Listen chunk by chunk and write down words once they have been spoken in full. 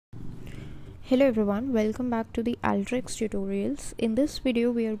Hello everyone, welcome back to the Alteryx tutorials. In this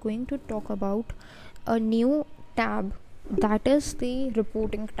video we are going to talk about a new tab, that is the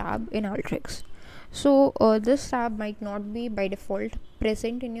reporting tab in Alteryx. So this tab might not be by default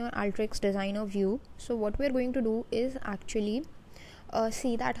present in your Alteryx designer view. So what we are going to do is actually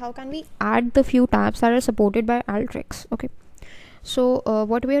see that how can we add the few tabs that are supported by Alteryx. Okay. So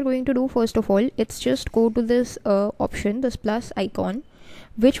what we are going to do, first of all, it's just go to this option, this plus icon,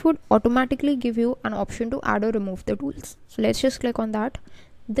 which would automatically give you an option to add or remove the tools. So let's just click on that.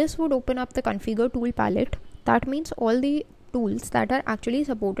 This would open up the configure tool palette. That means all the tools that are actually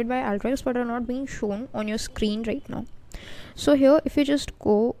supported by Alteryx but are not being shown on your screen right now. So here, if you just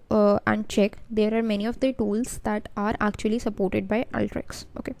go and check, there are many of the tools that are actually supported by Alteryx.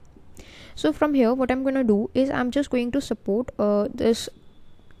 Okay. So from here, what I'm going to do is I'm just going to support this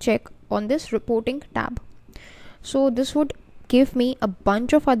check on this reporting tab. So this would give me a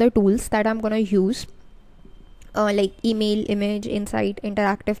bunch of other tools that I'm going to use like email, image, insight,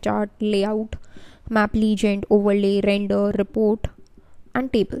 interactive chart, layout, map legend, overlay, render, report,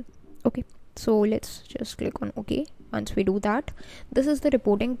 and table. Okay, so let's just click on OK. Once we do that, this is the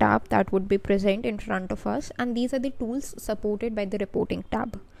reporting tab that would be present in front of us, and these are the tools supported by the reporting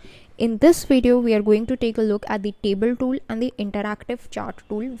tab. In this video, we are going to take a look at the table tool and the interactive chart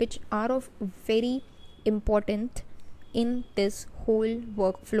tool, which are of very important in this whole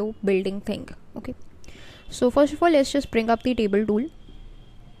workflow building thing. Okay, so first of all, let's just bring up the table tool.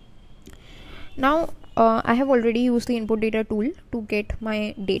 Now I have already used the input data tool to get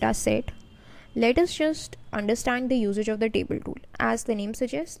my data set. Let us just understand the usage of the table tool. As the name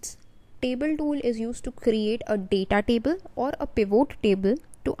suggests, table tool is used to create a data table or a pivot table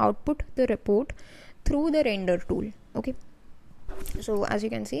to output the report through the render tool. Okay, so as you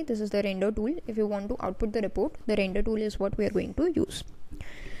can see, this is the render tool. If you want to output the report, the render tool is what we are going to use.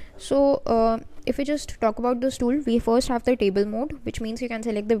 So if we just talk about this tool, we first have the table mode, which means you can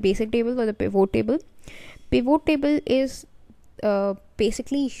select the basic table or the pivot table. Pivot table is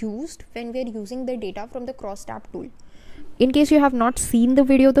basically used when we are using the data from the cross tab tool. In case you have not seen the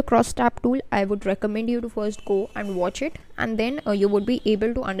video of the cross tab tool, I would recommend you to first go and watch it, and then you would be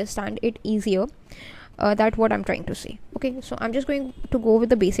able to understand it easier. That's what I'm trying to say. Okay, so I'm just going to go with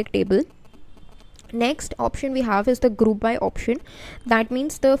the basic table. Next option we have is the group by option. That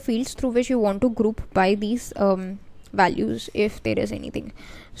means the fields through which you want to group by these values, if there is anything.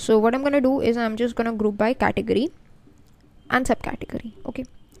 So what I'm going to do is I'm just going to group by category and subcategory. Okay,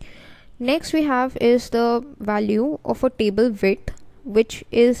 next we have is the value of a table width, which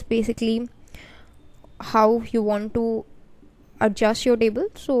is basically how you want to adjust your table.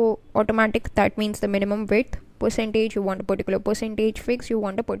 So automatic, that means the minimum width. Percentage, you want a particular percentage. Fixed, you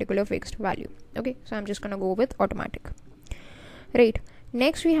want a particular fixed value. Okay, so I'm just gonna go with automatic. Right,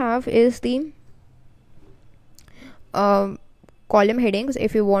 next we have is the column headings,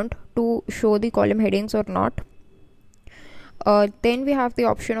 if you want to show the column headings or not. Then we have the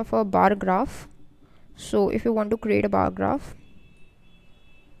option of a bar graph. So if you want to create a bar graph,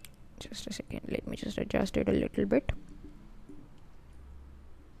 just a second, let me just adjust it a little bit.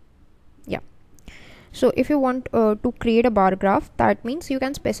 Yeah, so if you want to create a bar graph, that means you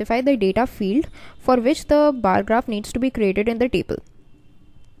can specify the data field for which the bar graph needs to be created in the table.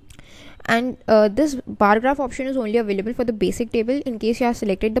 And this bar graph option is only available for the basic table. In case you have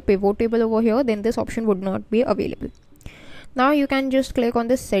selected the pivot table over here, then this option would not be available. Now you can just click on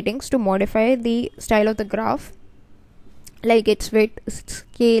the settings to modify the style of the graph, like its width, its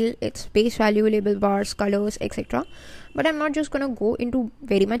scale, its base value, label bars, colors, etc. But I'm not just gonna go into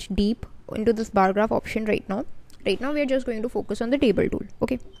very much deep into this bar graph option right now. Right now we are just going to focus on the table tool.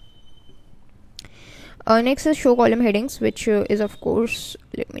 Okay. Next is show column headings, which is of course,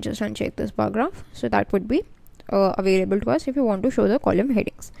 let me just uncheck this bar graph. So that would be available to us if you want to show the column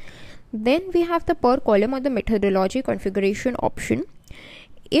headings. Then we have the per column or the methodology configuration option.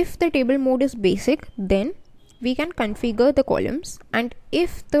 If the table mode is basic, then we can configure the columns, and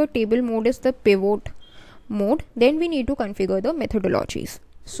if the table mode is the pivot mode, then we need to configure the methodologies.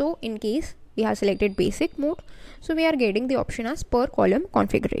 So in case we have selected basic mode, so we are getting the option as per column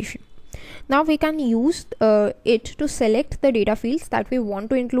configuration. Now we can use it to select the data fields that we want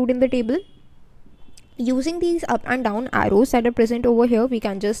to include in the table. Using these up and down arrows that are present over here, we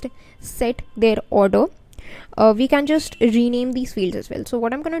can just set their order. We can just rename these fields as well. So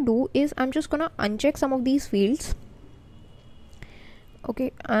what I'm gonna do is I'm just gonna uncheck some of these fields.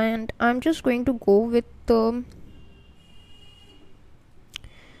 Okay, and I'm just going to go with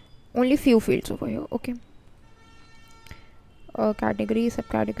only few fields over here. Okay, category,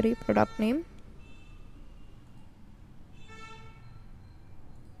 subcategory, product name.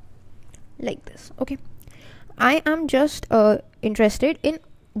 like this. Okay, I am just interested in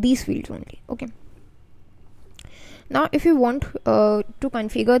these fields only. Okay, now if you want to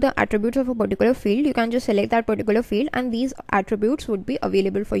configure the attributes of a particular field, you can just select that particular field and these attributes would be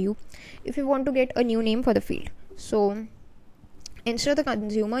available for you. If you want to get a new name for the field, so instead of the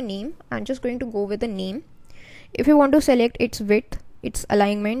consumer name, I'm just going to go with the name. If you want to select its width, its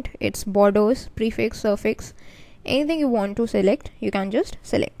alignment, its borders, prefix, suffix, anything you want to select, you can just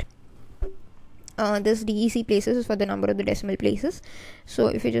select. This DEC places is for the number of the decimal places. So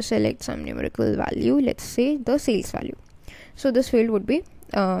if you just select some numerical value, let's say the sales value, so this field would be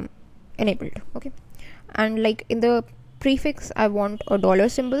enabled. Okay, and like in the prefix, I want a dollar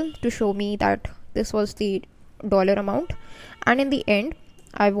symbol to show me that this was the dollar amount, and in the end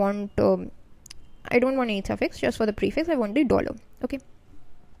I want I don't want any suffix, just for the prefix I want the dollar. Okay,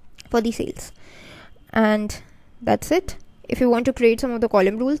 for the sales, and that's it. If you want to create some of the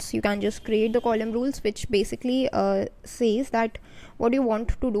column rules, you can just create the column rules, which basically says that what you want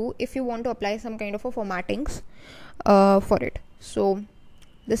to do if you want to apply some kind of a formattings for it. So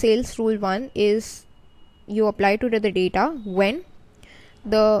the sales rule 1 is you apply to the data when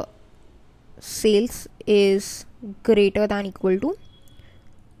the sales is greater than equal to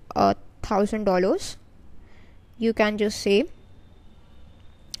 $1,000. You can just say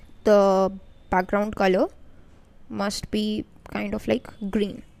the background color must be kind of like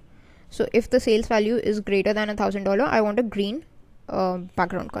green. So if the sales value is greater than $1,000, I want a green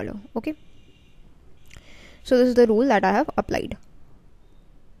background color. Okay, so this is the rule that I have applied.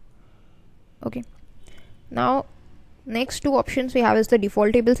 Okay, now next two options we have is the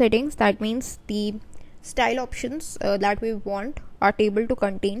default table settings. That means the style options that we want our table to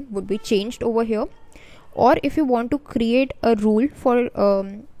contain would be changed over here, or if you want to create a rule for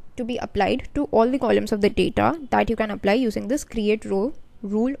to be applied to all the columns of the data, that you can apply using this create row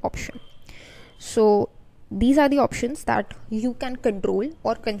rule option. So these are the options that you can control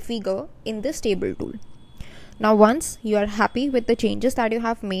or configure in this table tool. Now once you are happy with the changes that you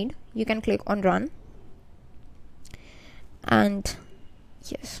have made, you can click on run, and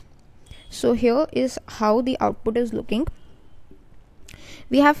yes, so here is how the output is looking.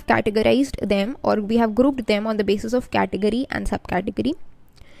 We have categorized them, or we have grouped them on the basis of category and subcategory.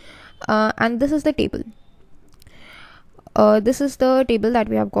 And this is the table. This is the table that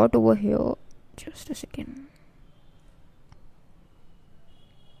we have got over here. Just a second.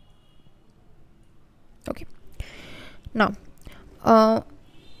 Okay. Now,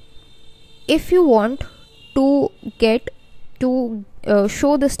 if you want to get to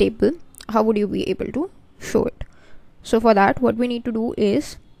show this table, how would you be able to show it? So for that, what we need to do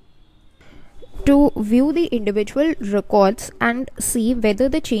is to view the individual records and see whether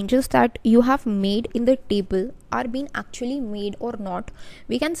the changes that you have made in the table are being actually made or not.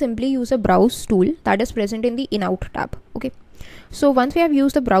 We can simply use a browse tool that is present in the in-out tab. Okay, so once we have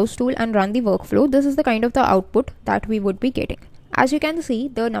used the browse tool and run the workflow, this is the kind of the output that we would be getting. As you can see,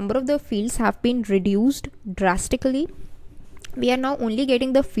 the number of the fields have been reduced drastically. We are now only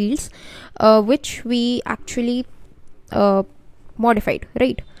getting the fields which we actually modified,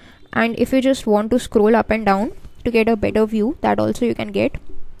 right? And if you just want to scroll up and down to get a better view, that also you can get.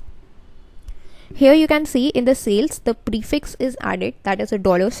 Here you can see in the sales, the prefix is added, that is a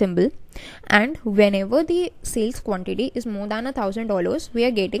dollar symbol, and whenever the sales quantity is more than $1,000, we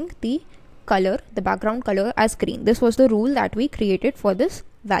are getting the color, the background color as green. This was the rule that we created for this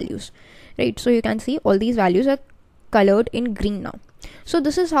values, right? So you can see all these values are colored in green now. So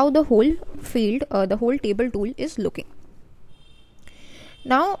this is how the whole field, the whole table tool is looking.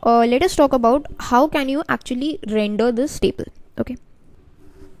 Now let us talk about how can you actually render this table. Okay,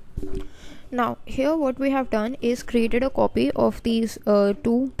 now here what we have done is created a copy of these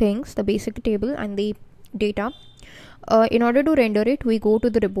two things, the basic table and the data. In order to render it, we go to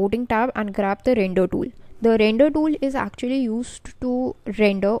the reporting tab and grab the render tool. The render tool is actually used to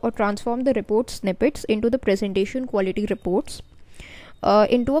render or transform the report snippets into the presentation quality reports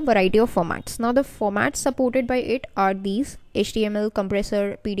into a variety of formats. Now the formats supported by it are these: HTML,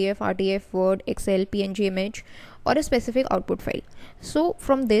 compressor, PDF, RTF, Word, Excel, PNG image, or a specific output file. So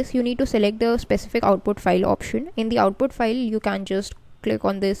from this you need to select the specific output file option. In the output file you can just click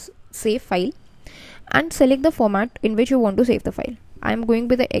on this save file and select the format in which you want to save the file. I am going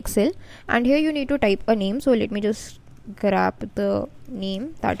with the Excel, and here you need to type a name. So let me just grab the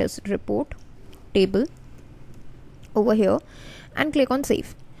name, that is report table, over here and click on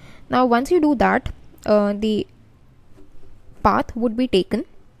save. Now once you do that, the path would be taken.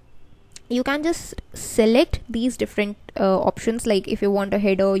 You can just select these different options, like if you want a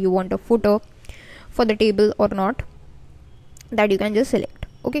header, you want a footer for the table or not, that you can just select.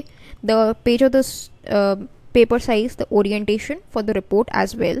 Okay, the page of this paper size, the orientation for the report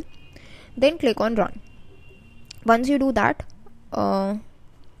as well. Then click on run. Once you do that,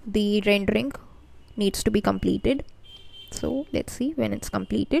 the rendering needs to be completed. So let's see when it's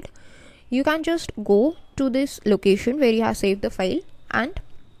completed. You can just go to this location where you have saved the file, and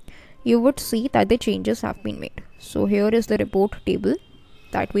you would see that the changes have been made. So here is the report table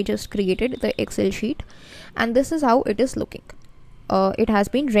that we just created, the Excel sheet, and this is how it is looking. It has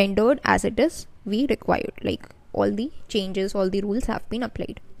been rendered as it is we required, like all the changes, all the rules have been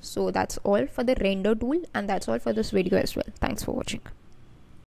applied. So that's all for the render tool, and that's all for this video as well. Thanks for watching.